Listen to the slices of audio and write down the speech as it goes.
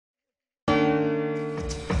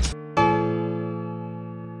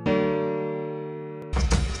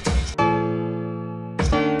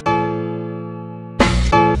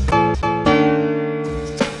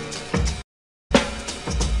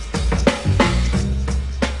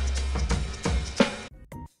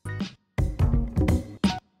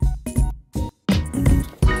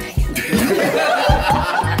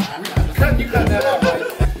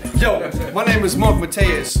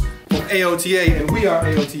Mateus from AOTA, and we are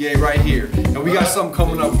AOTA right here. And we got something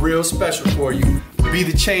coming up real special for you. Be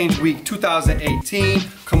the Change Week 2018,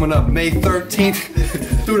 coming up May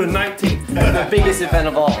 13th through the 19th. The biggest event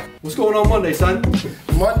of all. What's going on Monday, son?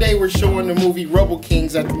 Monday we're showing the movie Rebel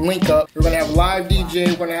Kings at the Link Up. We're going to have live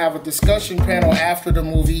DJ, we're going to have a discussion panel after the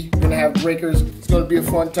movie, we're going to have breakers. It's going to be a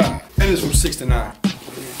fun time. And it's from 6 to 9.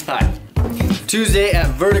 Hi. Tuesday at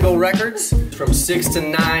Vertigo Records from 6 to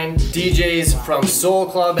 9. DJs from Soul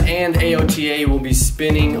Club and AOTA will be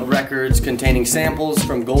spinning records containing samples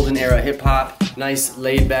from golden era hip hop. Nice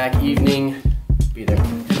laid back evening. Be there.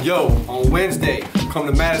 Yo, on Wednesday, come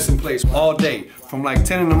to Madison Place all day from like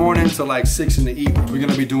 10 in the morning to like 6 in the evening. We're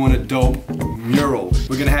gonna be doing a dope mural.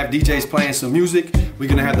 We're gonna have DJs playing some music, we're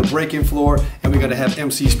gonna have the breaking floor, and we're gonna have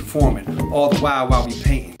MCs performing, all the while we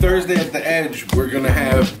painting. Thursday at the Edge, we're gonna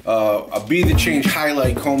have a Be the Change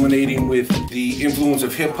highlight culminating with the influence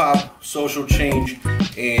of hip hop, social change,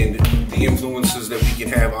 and the influences that we can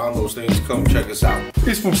have on those things. Come check us out.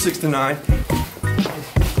 It's from 6 to 9.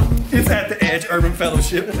 It's at the Edge Urban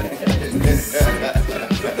Fellowship.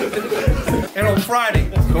 And on Friday,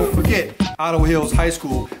 don't forget, Ottawa Hills High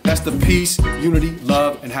School. That's the peace, unity,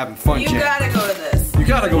 love, and having fun You jam. gotta go to this. You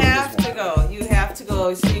gotta go to this one. You have to go. You have to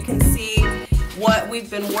go so you can see what we've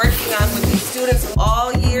been working on with these students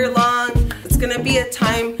all year long. It's gonna be a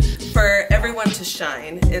time for everyone to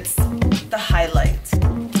shine. It's the highlight.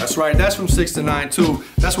 That's right, that's from 6 to 9 too.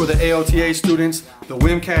 That's where the AOTA students, the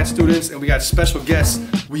WMCAT students, and we got special guests.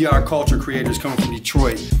 We are culture creators coming from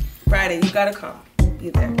Detroit. Friday, you gotta come. Be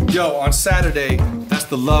there. Yo, on Saturday, that's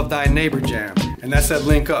the Love Thy Neighbor Jam. And that's at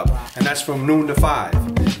Link Up. And that's from noon to 5.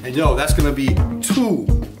 And yo, that's gonna be 2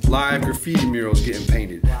 live graffiti murals getting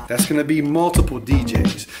painted. That's gonna be multiple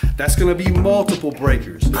DJs. That's gonna be multiple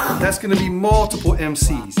breakers. That's gonna be multiple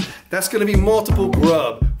MCs. That's gonna be multiple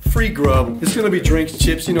grub, free grub. It's gonna be drinks,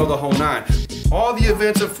 chips, you know, the whole 9. All the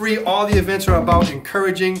events are free. All the events are about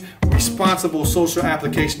encouraging responsible social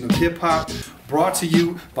application of hip hop, brought to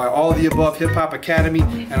you by All of the Above Hip Hop Academy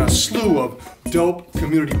and a slew of dope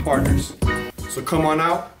community partners. So come on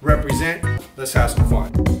out, represent, let's have some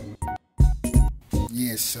fun.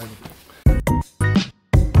 Yes, son.